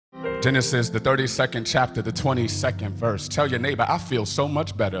Genesis, the 32nd chapter, the 22nd verse. Tell your neighbor, I feel so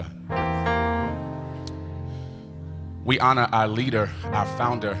much better. We honor our leader, our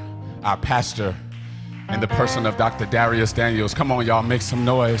founder, our pastor, in the person of Dr. Darius Daniels. Come on, y'all, make some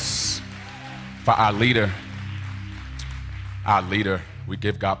noise for our leader. Our leader. We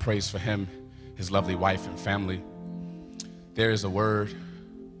give God praise for him, his lovely wife and family. There is a word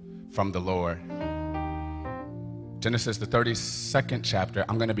from the Lord. Genesis, the 32nd chapter.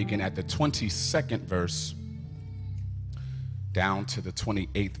 I'm going to begin at the 22nd verse down to the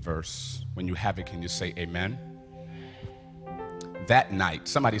 28th verse. When you have it, can you say amen? That night,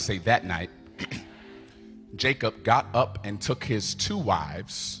 somebody say that night, Jacob got up and took his 2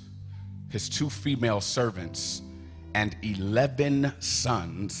 wives, his 2 female servants, and 11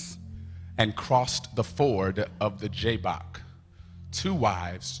 sons, and crossed the ford of the Jabbok. 2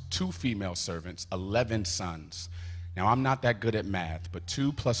 wives, 2 female servants, 11 sons. Now, I'm not that good at math, but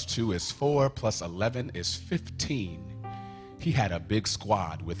 2 plus 2 is 4, plus 11 is 15. He had a big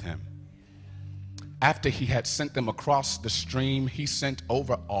squad with him. After he had sent them across the stream, he sent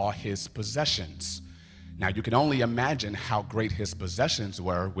over all his possessions. Now, you can only imagine how great his possessions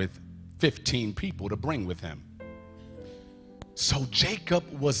were with 15 people to bring with him. So Jacob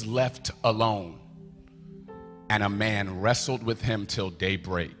was left alone, and a man wrestled with him till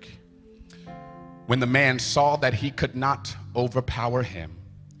daybreak. When the man saw that he could not overpower him,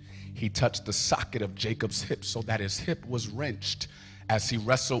 he touched the socket of Jacob's hip so that his hip was wrenched as he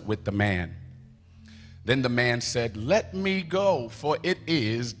wrestled with the man. Then the man said, "Let me go, for it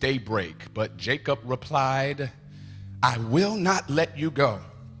is daybreak." But Jacob replied, "I will not let you go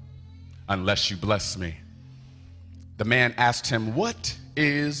unless you bless me." The man asked him, "What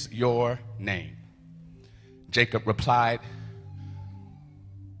is your name?" Jacob replied,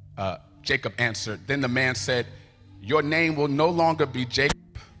 Jacob answered. Then the man said, "Your name will no longer be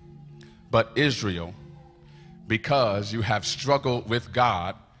Jacob, but Israel, because you have struggled with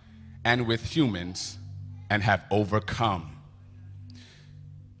God and with humans and have overcome."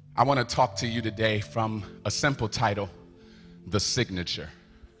 I want to talk to you today from a simple title, The Signature.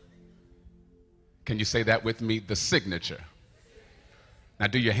 Can you say that with me? The signature. Now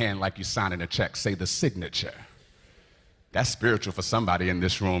do your hand like you're signing a check. Say the signature. That's spiritual for somebody in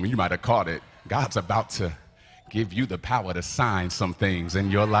this room. You might have caught it. God's about to give you the power to sign some things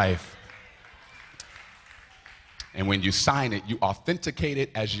in your life. And when you sign it, you authenticate it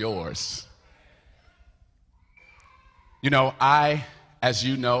as yours. You know, I, as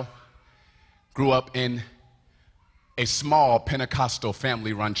you know, grew up in a small Pentecostal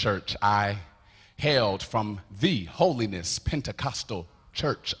family-run church. I hailed from the Holiness Pentecostal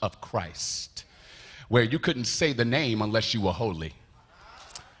Church of Christ, where you couldn't say the name unless you were holy.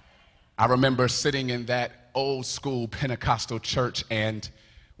 I remember sitting in that old school Pentecostal church, and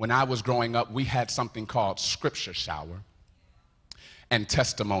when I was growing up, we had something called scripture shower and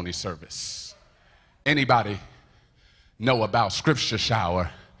testimony service. Anybody know about scripture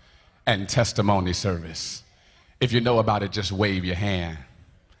shower and testimony service? If you know about it, just wave your hand.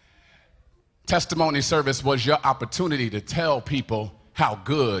 Testimony service was your opportunity to tell people how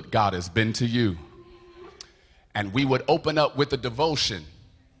good God has been to you. And we would open up with a devotion.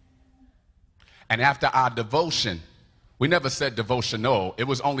 And after our devotion, we never said devotional. It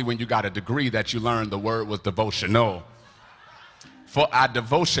was only when you got a degree that you learned the word was devotional. For our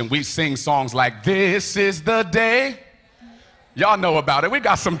devotion, we sing songs like, "This is the day." Y'all know about it. We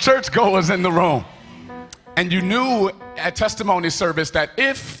got some churchgoers in the room. And you knew at testimony service that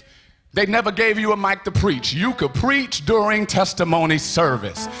if they never gave you a mic to preach, you could preach during testimony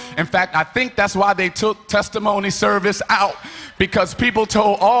service. In fact, I think that's why they took testimony service out, because people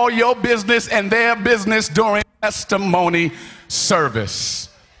told all your business and their business during testimony service.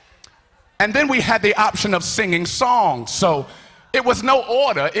 And then we had the option of singing songs. So it was no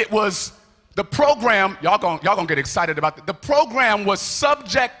order. It was the program. Y'all gonna get excited about it. The program was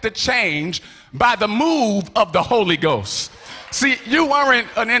subject to change by the move of the Holy Ghost. See, you weren't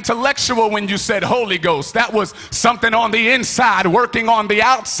an intellectual when you said Holy Ghost. That was something on the inside working on the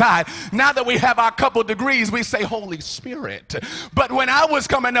outside. Now that we have our couple degrees, we say Holy Spirit. But when I was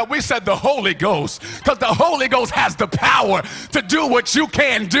coming up, we said the Holy Ghost, because the Holy Ghost has the power to do what you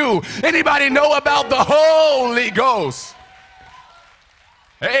can't do. Anybody know about the Holy Ghost?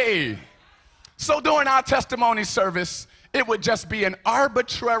 Hey. So during our testimony service, it would just be an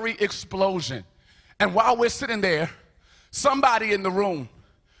arbitrary explosion. And while we're sitting there, somebody in the room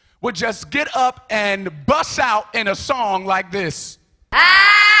would just get up and bust out in a song like this.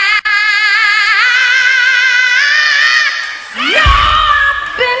 You've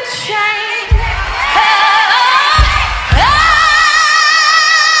been changed.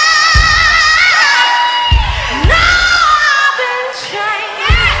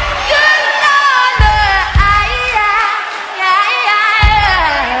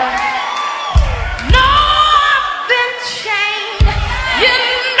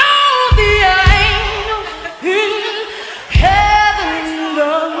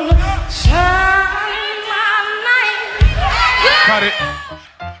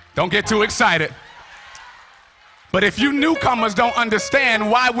 Don't get too excited. But if you newcomers don't understand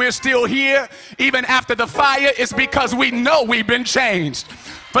why we're still here, even after the fire, it's because we know we've been changed.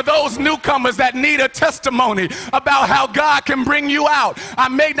 For those newcomers that need a testimony about how God can bring you out, I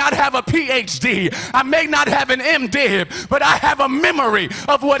may not have a PhD, I may not have an MDiv, but I have a memory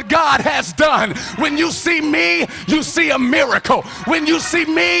of what God has done. When you see me, you see a miracle. When you see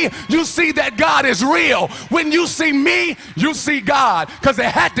me, you see that God is real. When you see me, you see God, because it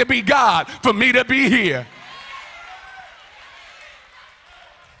had to be God for me to be here.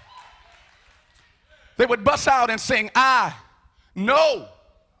 They would bust out and sing, I know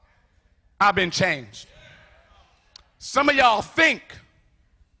I've been changed. Some of y'all think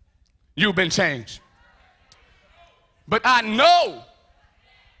you've been changed. But I know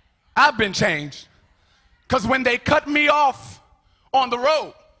I've been changed. Because when they cut me off on the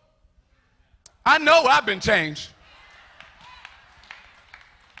road, I know I've been changed.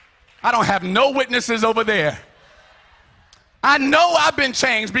 I don't have no witnesses over there. I know I've been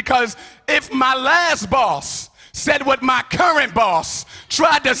changed because if my last boss said what my current boss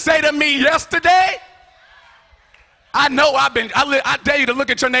tried to say to me yesterday, I know I've been, I dare you to look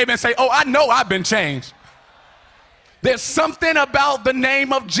at your neighbor and say, oh, I know I've been changed. There's something about the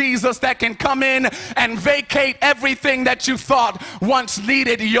name of Jesus that can come in and vacate everything that you thought once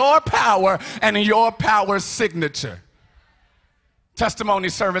needed your power and your power's signature. Testimony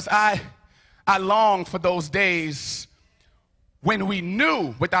service, I long for those days when we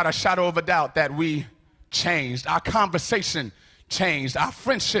knew without a shadow of a doubt that we changed. Our conversation changed. Our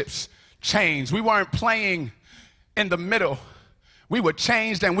friendships changed. We weren't playing in the middle. We were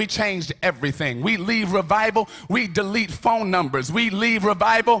changed, and we changed everything. We leave revival, we delete phone numbers. We leave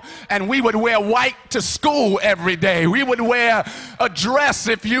revival, and we would wear white to school every day. We would wear a dress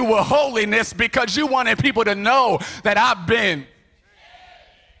if you were holiness because you wanted people to know that I've been.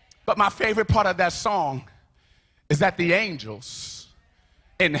 But my favorite part of that song is that the angels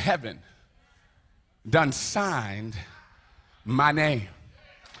in heaven done signed my name.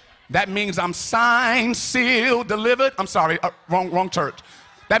 That means I'm signed, sealed, delivered. I'm sorry, wrong church.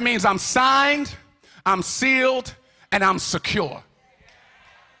 That means I'm signed, I'm sealed, and I'm secure.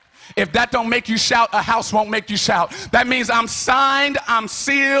 If that don't make you shout, a house won't make you shout. That means I'm signed, I'm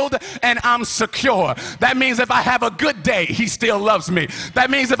sealed, and I'm secure. That means if I have a good day, he still loves me. That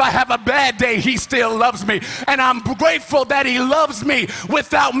means if I have a bad day, he still loves me. And I'm grateful that he loves me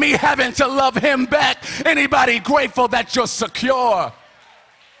without me having to love him back. Anybody grateful that you're secure?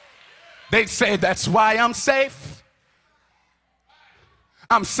 They say that's why I'm safe.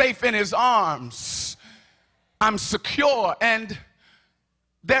 I'm safe in his arms. I'm secure, and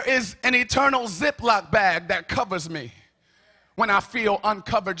there is an eternal Ziploc bag that covers me when I feel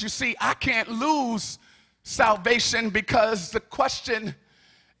uncovered. You see, I can't lose salvation because the question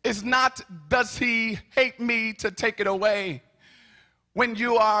is not, does he hate me to take it away? When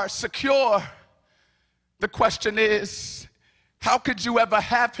you are secure, the question is, how could you ever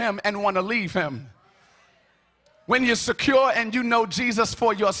have him and want to leave him? When you're secure and you know Jesus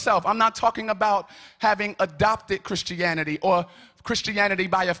for yourself, I'm not talking about having adopted Christianity or Christianity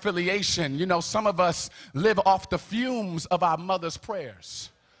by affiliation. You know, some of us live off the fumes of our mother's prayers.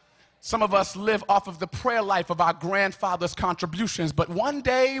 Some of us live off of the prayer life of our grandfather's contributions. But one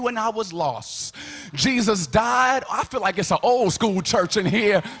day when I was lost, Jesus died. I feel like it's an old school church in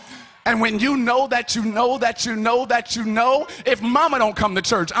here. And when you know that you know that you know that you know, if mama don't come to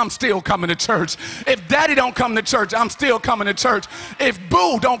church, I'm still coming to church. If daddy don't come to church, I'm still coming to church. If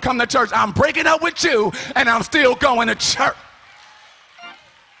boo don't come to church, I'm breaking up with you and I'm still going to church.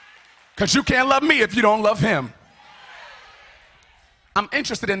 Because you can't love me if you don't love him. I'm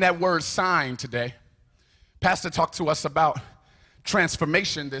interested in that word sign today. Pastor talked to us about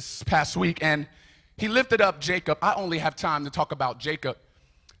transformation this past week, and he lifted up Jacob. I only have time to talk about Jacob.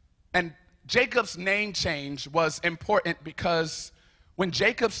 And Jacob's name change was important because when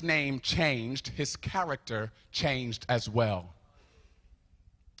Jacob's name changed, his character changed as well.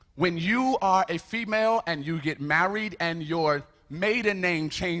 When you are a female and you get married and your maiden name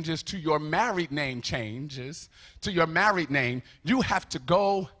changes to your married name you have to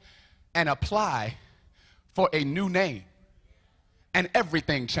go and apply for a new name. And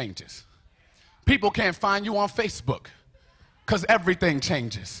everything changes. People can't find you on Facebook because everything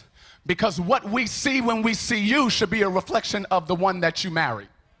changes. Because what we see when we see you should be a reflection of the one that you married.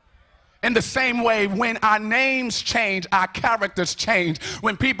 In the same way, when our names change, our characters change.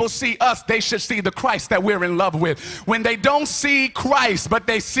 When people see us, they should see the Christ that we're in love with. When they don't see Christ, but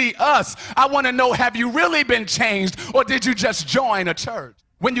they see us, I want to know, have you really been changed, or did you just join a church?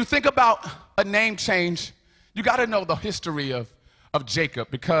 When you think about a name change, you got to know the history of of Jacob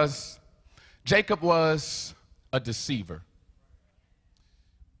because Jacob was a deceiver.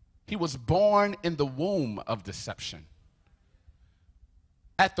 He was born in the womb of deception.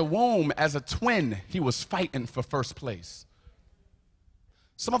 At the womb, as a twin, he was fighting for first place.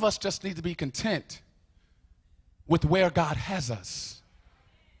 Some of us just need to be content with where God has us.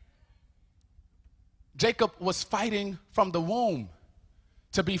 Jacob was fighting from the womb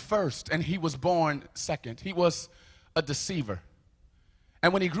to be first, and he was born second. He was a deceiver.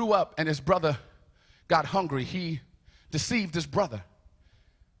 And when he grew up and his brother got hungry, he deceived his brother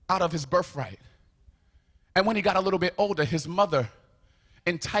out of his birthright. And when he got a little bit older, his mother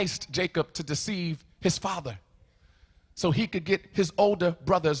enticed Jacob to deceive his father so he could get his older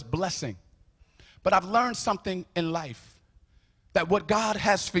brother's blessing. But I've learned something in life, that what God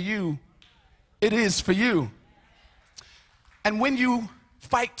has for you, it is for you. And when you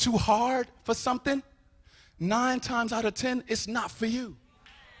fight too hard for something, 9 times out of 10, it's not for you.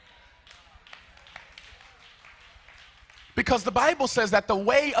 Because the Bible says that the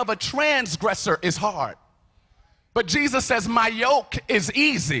way of a transgressor is hard. But Jesus says, my yoke is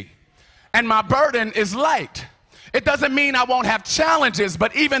easy and my burden is light. It doesn't mean I won't have challenges,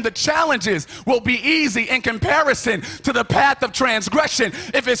 but even the challenges will be easy in comparison to the path of transgression.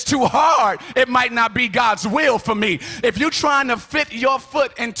 If it's too hard, it might not be God's will for me. If you're trying to fit your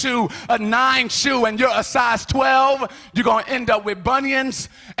foot into a 9 shoe and you're a size 12, you're going to end up with bunions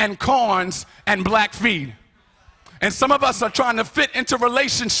and corns and black feet. And some of us are trying to fit into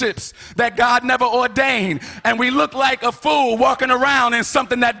relationships that God never ordained. And we look like a fool walking around in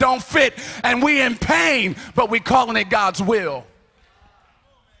something that don't fit. And we in pain, but we calling it God's will.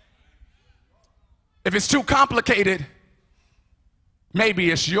 If it's too complicated, maybe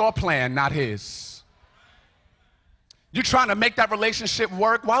it's your plan, not his. You're trying to make that relationship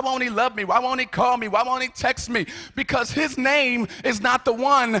work. Why won't he love me? Why won't he call me? Why won't he text me? Because his name is not the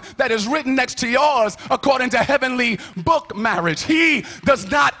one that is written next to yours according to heavenly book marriage. He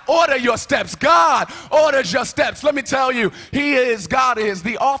does not order your steps. God orders your steps. Let me tell you, God is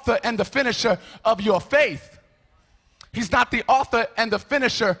the author and the finisher of your faith. He's not the author and the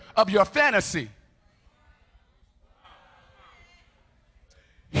finisher of your fantasy.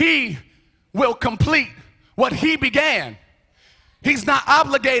 He will complete what he began. He's not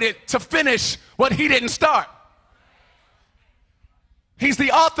obligated to finish what he didn't start. He's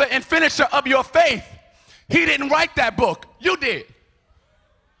the author and finisher of your faith. He didn't write that book. You did.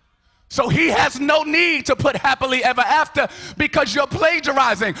 So he has no need to put happily ever after because you're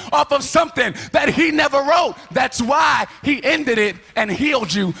plagiarizing off of something that he never wrote. That's why he ended it and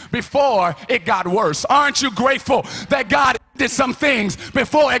healed you before it got worse. Aren't you grateful that God did some things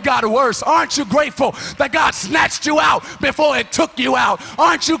before it got worse? Aren't you grateful that God snatched you out before it took you out?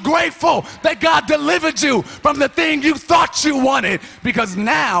 Aren't you grateful that God delivered you from the thing you thought you wanted? Because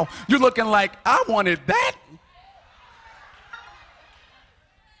now you're looking like, I wanted that.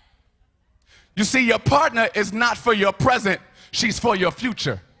 You see, your partner is not for your present, she's for your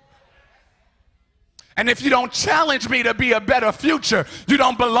future. And if you don't challenge me to be a better future, you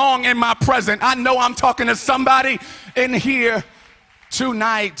don't belong in my present. I know I'm talking to somebody in here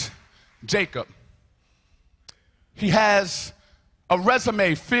tonight. Jacob. He has a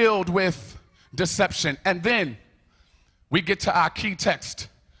resume filled with deception. And then we get to our key text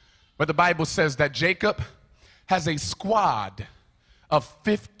where the Bible says that Jacob has a squad of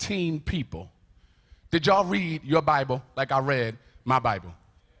 15 people. Did y'all read your Bible like I read my Bible?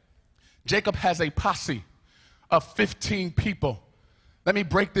 Jacob has a posse of 15 people. Let me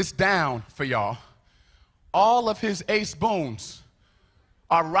break this down for y'all. All of his ace boons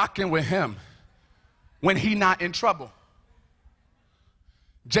are rocking with him when he not in trouble.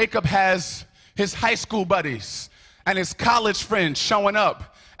 Jacob has his high school buddies and his college friends showing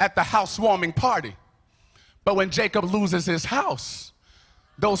up at the housewarming party. But when Jacob loses his house,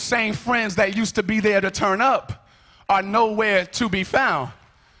 those same friends that used to be there to turn up are nowhere to be found.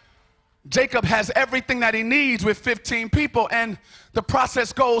 Jacob has everything that he needs with 15 people, and the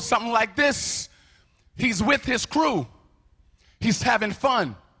process goes something like this. He's with his crew. He's having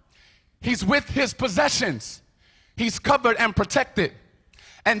fun. He's with his possessions. He's covered and protected.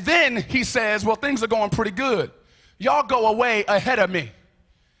 And then he says, well, things are going pretty good. Y'all go away ahead of me.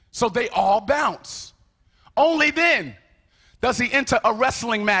 So they all bounce. Only then does he enter a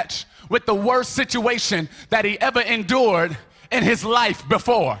wrestling match with the worst situation that he ever endured in his life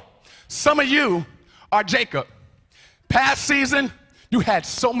before. Some of you are Jacob. Past season, you had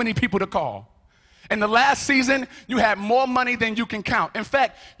so many people to call. In the last season, you had more money than you can count. In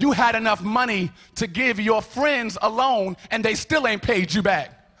fact, you had enough money to give your friends a loan, and they still ain't paid you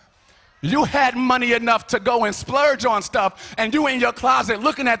back. You had money enough to go and splurge on stuff, and you in your closet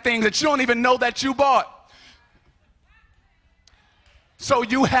looking at things that you don't even know that you bought. So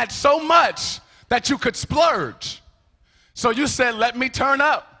you had so much that you could splurge. So you said, let me turn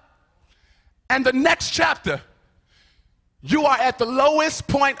up. And the next chapter, you are at the lowest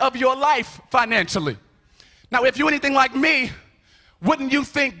point of your life financially. Now, if you're anything like me, wouldn't you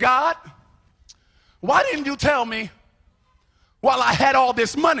think, God, why didn't you tell me while I had all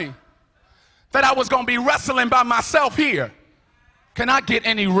this money that I was going to be wrestling by myself here? Can I get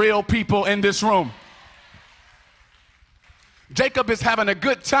any real people in this room? Jacob is having a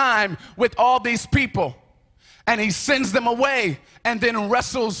good time with all these people, and he sends them away and then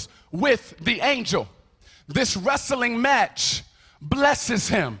wrestles with the angel. This wrestling match blesses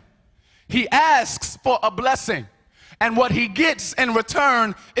him. He asks for a blessing, and what he gets in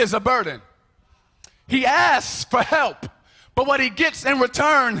return is a burden. He asks for help, but what he gets in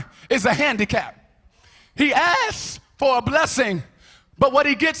return is a handicap. He asks for a blessing, but what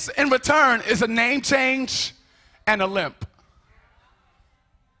he gets in return is a name change and a limp.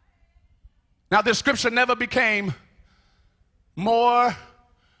 Now, this scripture never became more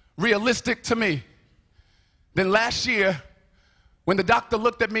realistic to me than last year when the doctor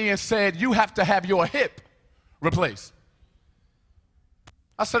looked at me and said, you have to have your hip replaced.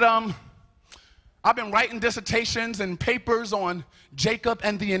 I said, I've been writing dissertations and papers on Jacob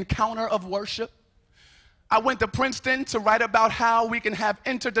and the encounter of worship. I went to Princeton to write about how we can have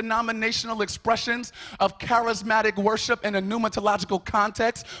interdenominational expressions of charismatic worship in a pneumatological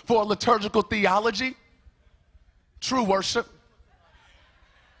context for liturgical theology, true worship.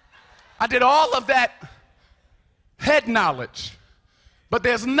 I did all of that head knowledge, but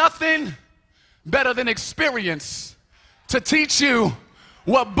there's nothing better than experience to teach you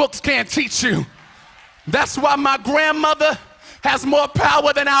what books can't teach you. That's why my grandmother has more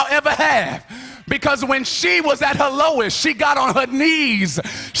power than I'll ever have. Because when she was at her lowest, she got on her knees.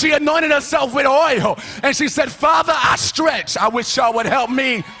 She anointed herself with oil. And she said, Father, I stretch. I wish y'all would help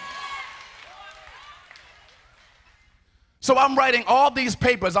me. So I'm writing all these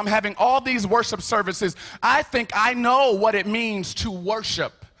papers. I'm having all these worship services. I think I know what it means to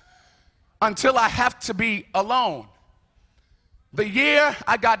worship until I have to be alone. The year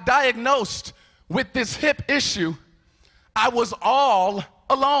I got diagnosed with this hip issue, I was all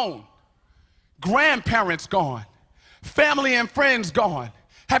alone. Grandparents gone, family and friends gone.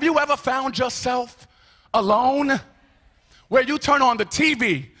 Have you ever found yourself alone? Where you turn on the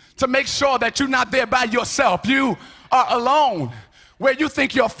TV to make sure that you're not there by yourself. You are alone. Where you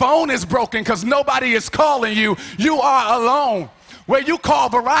think your phone is broken because nobody is calling you. You are alone. Where you call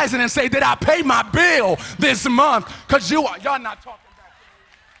Verizon and say, did I pay my bill this month? Because y'all not talking back to me.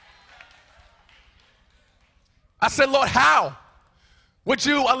 I said, Lord, how would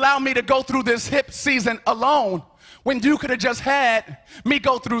you allow me to go through this hip season alone when you could have just had me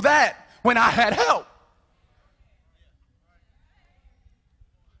go through that when I had help?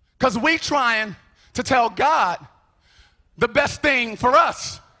 Because we trying to tell God the best thing for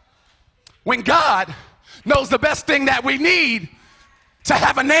us when God knows the best thing that we need to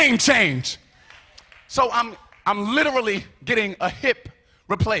have a name change. So I'm literally getting a hip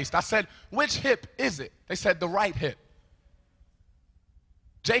replaced. I said, which hip is it? They said the right hip.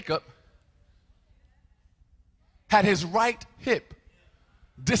 Jacob had his right hip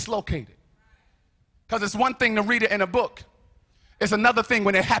dislocated. Because it's one thing to read it in a book. It's another thing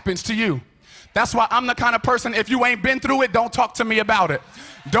when it happens to you. That's why I'm the kind of person, if you ain't been through it, don't talk to me about it.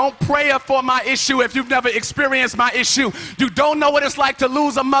 Don't pray for my issue if you've never experienced my issue. You don't know what it's like to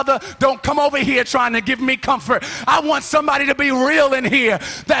lose a mother. Don't come over here trying to give me comfort. I want somebody to be real in here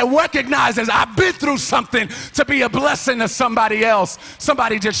that recognizes I've been through something to be a blessing to somebody else.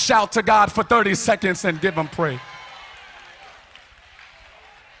 Somebody just shout to God for 30 seconds and give him praise.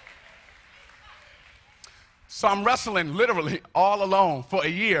 So I'm wrestling literally all alone for a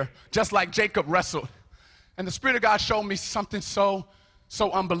year, just like Jacob wrestled. And the Spirit of God showed me something so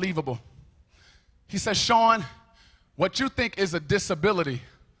unbelievable. He said, Shaun, what you think is a disability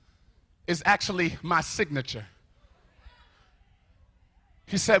is actually my signature.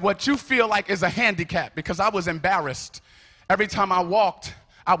 He said, what you feel like is a handicap, because I was embarrassed. Every time I walked,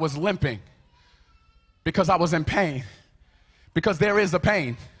 I was limping because I was in pain. Because there is a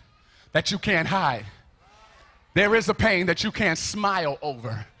pain that you can't hide. There is a pain that you can't smile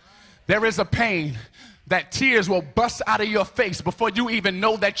over. There is a pain that tears will bust out of your face before you even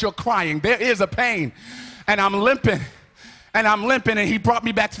know that you're crying. There is a pain. And I'm limping. And he brought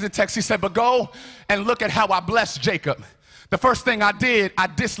me back to the text. He said, but go and look at how I blessed Jacob. The first thing I did, I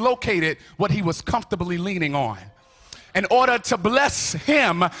dislocated what he was comfortably leaning on. in order to bless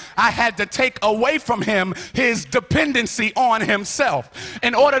him, I had to take away from him his dependency on himself.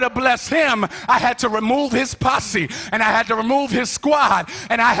 In order to bless him, I had to remove his posse, and I had to remove his squad,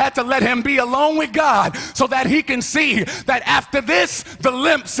 and I had to let him be alone with God so that he can see that after this, the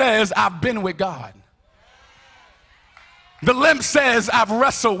limp says, I've been with God. The limp says, I've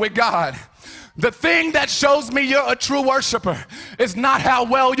wrestled with God. The thing that shows me you're a true worshiper is not how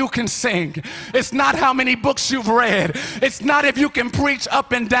well you can sing. It's not how many books you've read. It's not if you can preach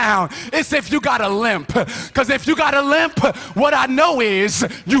up and down. It's if you got a limp. Because if you got a limp, what I know is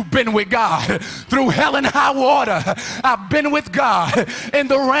you've been with God. Through hell and high water, I've been with God. In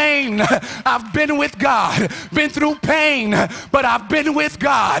the rain, I've been with God. Been through pain, but I've been with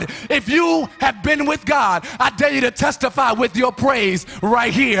God. If you have been with God, I dare you to testify with your praise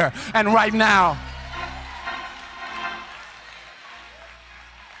right here and right now.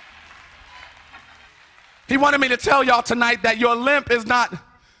 He wanted me to tell y'all tonight that your limp is not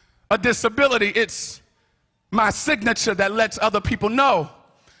a disability. It's my signature that lets other people know.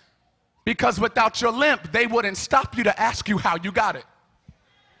 Because without your limp, they wouldn't stop you to ask you how you got it.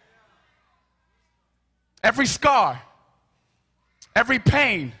 Every scar, every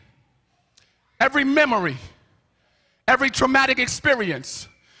pain, every memory, every traumatic experience,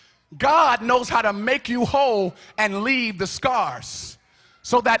 God knows how to make you whole and leave the scars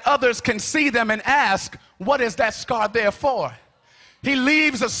so that others can see them and ask, what is that scar there for? He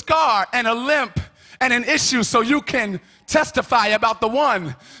leaves a scar and a limp and an issue so you can testify about the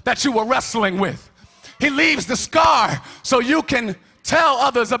one that you were wrestling with. He leaves the scar so you can tell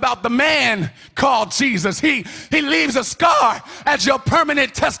others about the man called Jesus. He leaves a scar as your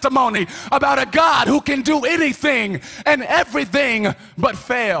permanent testimony about a God who can do anything and everything but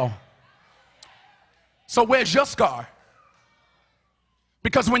fail. So where's your scar?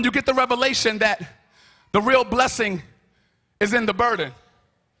 Because when you get the revelation that the real blessing is in the burden,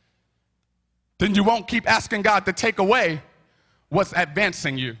 then you won't keep asking God to take away what's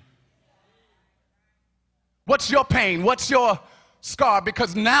advancing you. What's your pain? What's your scar?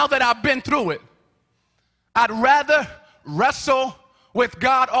 Because now that I've been through it, I'd rather wrestle with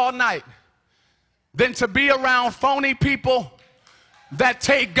God all night than to be around phony people that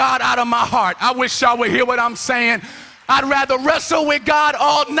take God out of my heart. I wish y'all would hear what I'm saying. I'd rather wrestle with God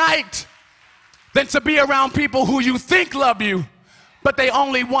all night than to be around people who you think love you, but they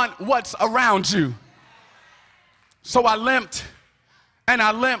only want what's around you. So I limped, and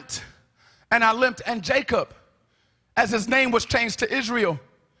I limped, and I limped. And Jacob, as his name was changed to Israel,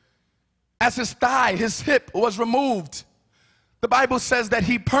 as his thigh, his hip was removed, the Bible says that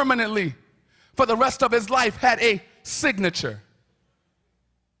he permanently, for the rest of his life, had a signature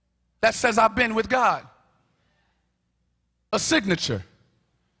that says, I've been with God. A signature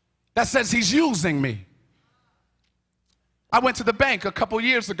that says he's using me. I went to the bank a couple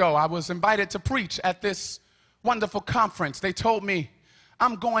years ago. I was invited to preach at this wonderful conference. They told me,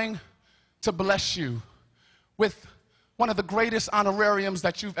 I'm going to bless you with one of the greatest honorariums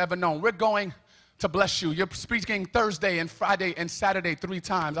that you've ever known. We're going to bless you. You're speaking Thursday and Friday and Saturday 3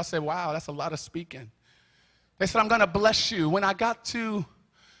 times. I said, wow, that's a lot of speaking. They said, I'm going to bless you. When I got to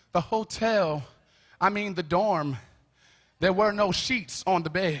the hotel, the dorm, there were no sheets on the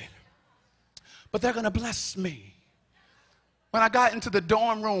bed. But they're going to bless me. When I got into the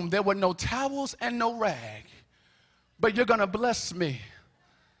dorm room, there were no towels and no rag. But you're going to bless me.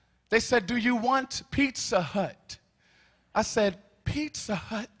 They said, do you want Pizza Hut? I said, Pizza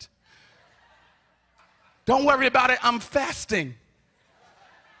Hut? Don't worry about it, I'm fasting.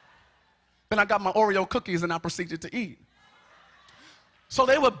 Then I got my Oreo cookies and I proceeded to eat. So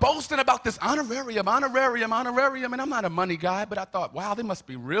they were boasting about this honorarium, and I'm not a money guy, but I thought, wow, they must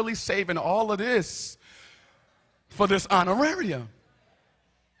be really saving all of this for this honorarium.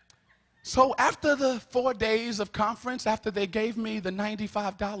 So after the 4 days of conference, after they gave me the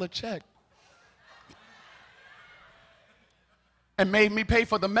 $95 check and made me pay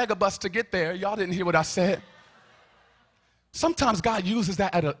for the megabus to get there, y'all didn't hear what I said. Sometimes God uses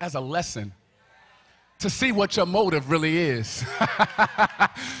that as a lesson to see what your motive really is.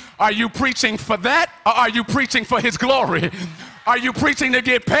 Are you preaching for that, or are you preaching for his glory? Are you preaching to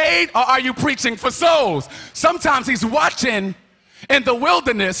get paid, or are you preaching for souls? Sometimes he's watching in the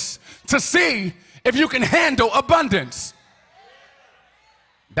wilderness to see if you can handle abundance.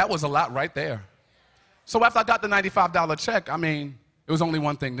 That was a lot right there. So after I got the $95 check, it was only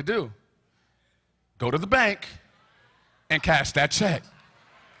one thing to do. Go to the bank and cash that check.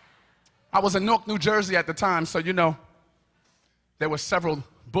 I was in Newark, New Jersey at the time, so there were several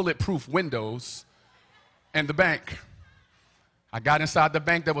bulletproof windows in the bank. I got inside the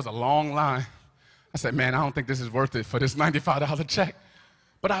bank, there was a long line. I said, man, I don't think this is worth it for this $95 check.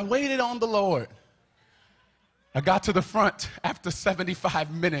 But I waited on the Lord. I got to the front after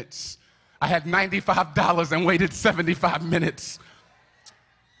 75 minutes. I had $95 and waited 75 minutes.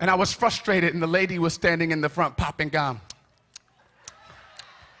 And I was frustrated, and the lady was standing in the front popping gum.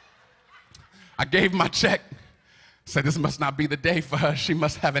 I gave my check. Said this must not be the day for her. She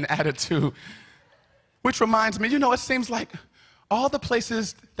must have an attitude. Which reminds me, you know, it seems like all the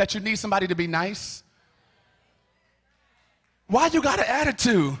places that you need somebody to be nice, why you got an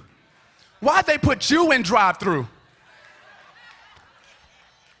attitude? Why'd they put you in drive-through?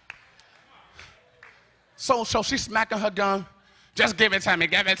 So she's smacking her gum. Just give it to me,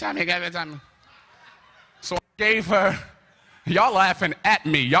 give it to me, give it to me. So I gave her, y'all laughing at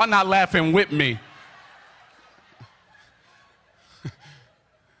me. Y'all not laughing with me.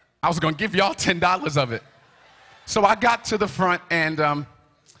 I was going to give y'all $10 of it. So I got to the front, and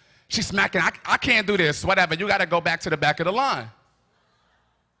she's smacking. I can't do this, whatever. You got to go back to the back of the line.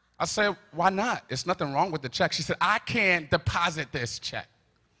 I said, why not? There's nothing wrong with the check. She said, I can't deposit this check.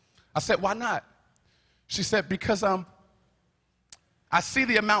 I said, why not? She said, because I see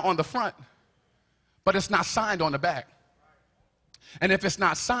the amount on the front, but it's not signed on the back. And if it's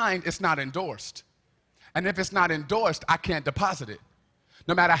not signed, it's not endorsed. And if it's not endorsed, I can't deposit it.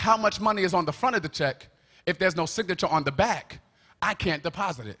 No matter how much money is on the front of the check, if there's no signature on the back, I can't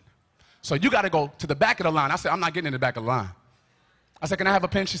deposit it. So you got to go to the back of the line. I said, I'm not getting in the back of the line. I said, can I have a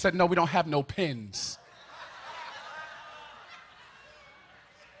pen? She said, no, we don't have no pens.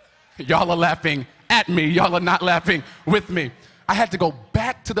 Y'all are laughing at me. Y'all are not laughing with me. I had to go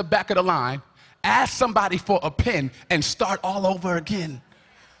back to the back of the line, ask somebody for a pen, and start all over again.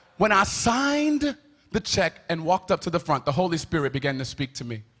 When I signed the check and walked up to the front, the Holy Spirit began to speak to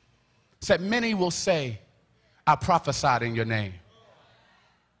me. Said, many will say, I prophesied in your name.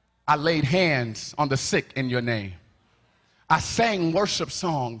 I laid hands on the sick in your name. I sang worship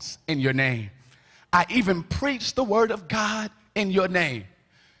songs in your name. I even preached the word of God in your name.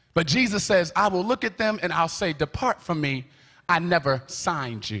 But Jesus says, I will look at them and I'll say, depart from me. I never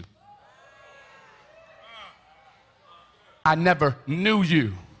signed you. I never knew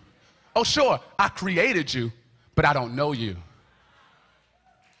you. Oh, sure, I created you, but I don't know you.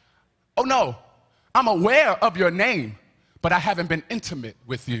 Oh, no, I'm aware of your name, but I haven't been intimate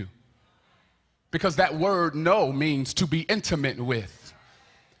with you. Because that word know means to be intimate with.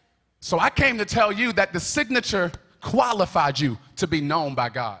 So I came to tell you that the signature qualified you to be known by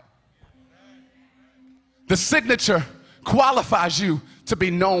God. The signature qualifies you to be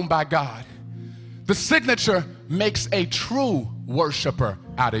known by God. The signature makes a true worshiper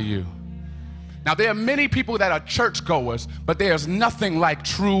out of you. Now, there are many people that are churchgoers, but there's nothing like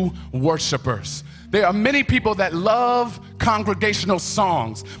true worshipers. There are many people that love congregational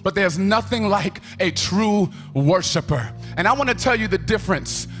songs, but there's nothing like a true worshiper. And I want to tell you the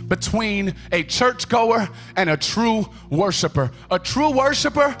difference between a churchgoer and a true worshiper. A true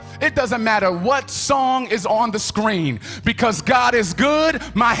worshiper, it doesn't matter what song is on the screen. Because God is good,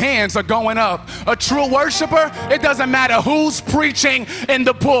 my hands are going up. A true worshiper, it doesn't matter who's preaching in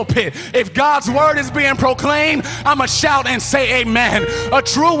the pulpit. If God's word is being proclaimed, I'm going to shout and say amen. A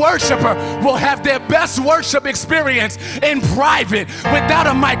true worshiper will have their best worship experience in private, without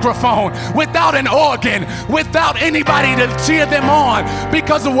a microphone, without an organ, without anybody to cheer them on,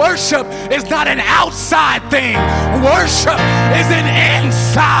 because worship is not an outside thing. Worship is an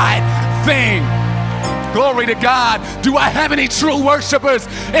inside thing. Glory to God. Do I have any true worshipers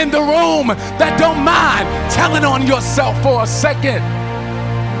in the room that don't mind telling on yourself for a second?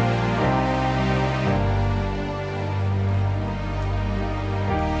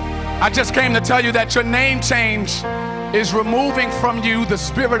 I just came to tell you that your name change is removing from you the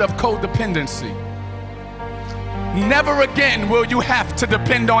spirit of codependency. Never again will you have to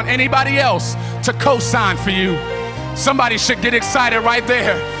depend on anybody else to co-sign for you. Somebody should get excited right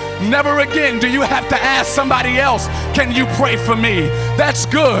there. Never again do you have to ask somebody else, can you pray for me? That's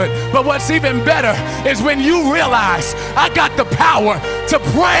good. But what's even better is when you realize I got the power to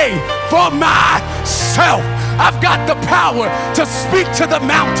pray for myself. I've got the power to speak to the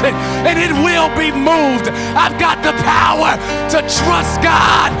mountain and it will be moved. I've got the power to trust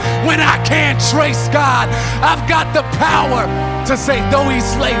God when I can't trace God. I've got the power to say, though he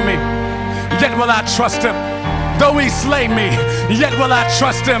slay me, yet will I trust him. Though he slay me, yet will I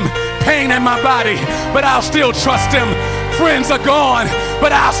trust him. Pain in my body, but I'll still trust him. Friends are gone,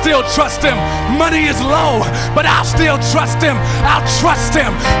 but I'll still trust him. Money is low, but I'll still trust him. I'll trust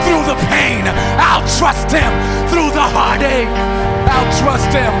him through the pain. I'll trust him through the heartache. I'll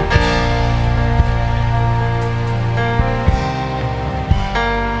trust him.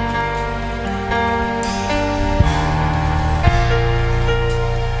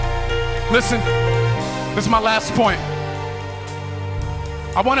 Listen, this is my last point.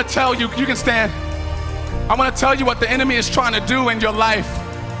 I want to tell you, you can stand. I want to tell you what the enemy is trying to do in your life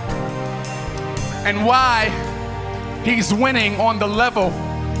and why he's winning on the level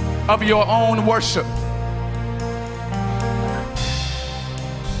of your own worship.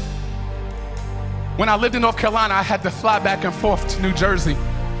 When I lived in North Carolina, I had to fly back and forth to New Jersey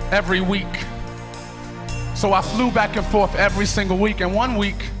every week. So I flew back and forth every single week. And one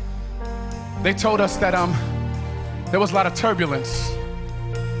week, they told us that there was a lot of turbulence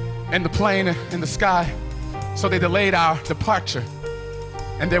in the plane, in the sky. So they delayed our departure.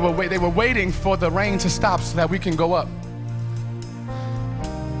 And they were waiting for the rain to stop so that we can go up.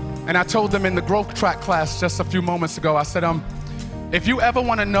 And I told them in the growth track class just a few moments ago, I said, if you ever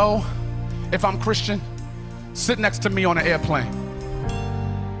want to know if I'm Christian, sit next to me on an airplane.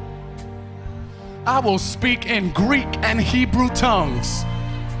 I will speak in Greek and Hebrew tongues.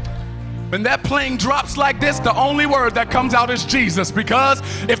 When that plane drops like this, the only word that comes out is Jesus, because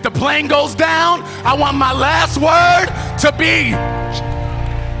if the plane goes down, I want my last word to be,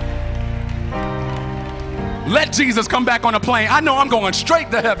 let Jesus come back on a plane. I know I'm going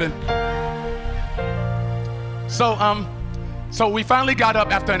straight to heaven. So we finally got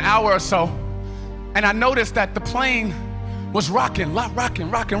up after an hour or so, and I noticed that the plane was rocking. The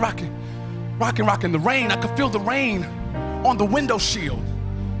rain, I could feel the rain on the window shield.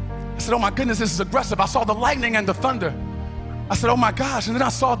 I said, oh my goodness, this is aggressive. I saw the lightning and the thunder. I said, oh my gosh. And then I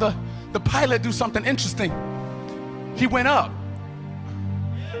saw the pilot do something interesting. He went up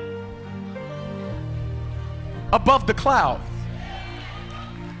above the cloud.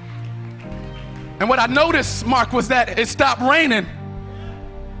 And what I noticed, Mark, was that it stopped raining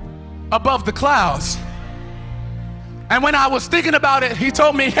above the clouds. And when I was thinking about it, he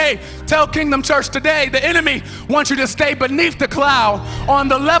told me, hey, tell Kingdom Church today, the enemy wants you to stay beneath the cloud on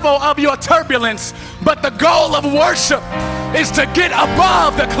the level of your turbulence. But the goal of worship is to get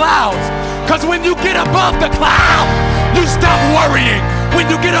above the clouds. Because when you get above the cloud, you stop worrying. When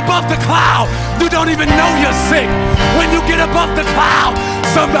you get above the cloud, you don't even know you're sick. When you get above the cloud,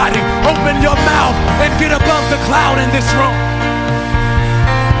 somebody open your mouth and get above the cloud in this room.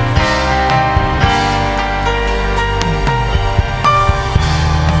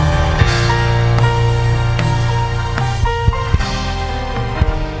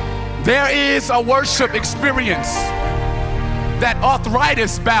 There is a worship experience that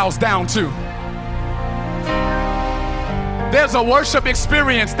arthritis bows down to. There's a worship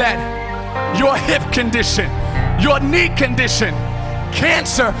experience that your hip condition, your knee condition,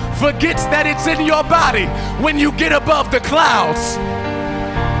 cancer forgets that it's in your body when you get above the clouds.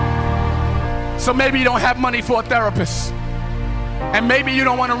 So maybe you don't have money for a therapist, and maybe you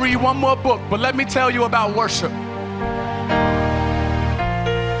don't want to read one more book, but let me tell you about worship.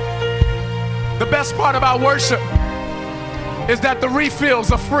 The best part about worship is that the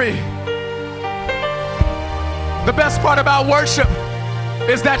refills are free. The best part about worship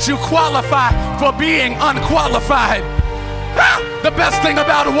is that you qualify for being unqualified. The best thing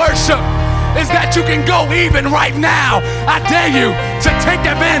about worship is that you can go even right now. I dare you to take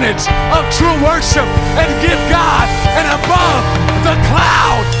advantage of true worship and give God an above the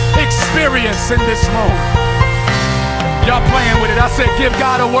cloud experience in this room. Y'all playing with it. I said give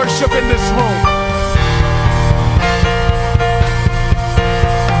God a worship in this room.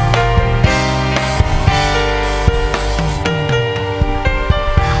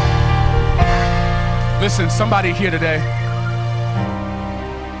 Listen, somebody here today,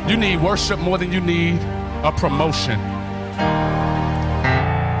 you need worship more than you need a promotion.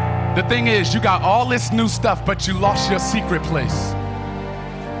 The thing is, you got all this new stuff, but you lost your secret place.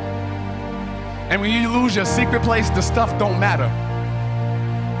 And when you lose your secret place, the stuff don't matter.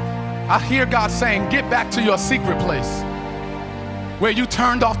 I hear God saying, get back to your secret place, where you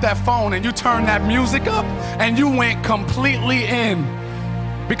turned off that phone and you turned that music up and you went completely in.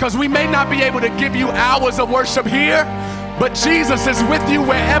 Because we may not be able to give you hours of worship here, but Jesus is with you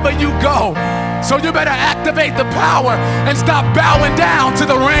wherever you go. So you better activate the power and stop bowing down to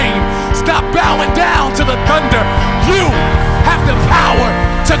the rain. Stop bowing down to the thunder. You have the power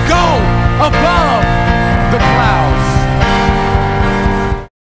to go above the clouds.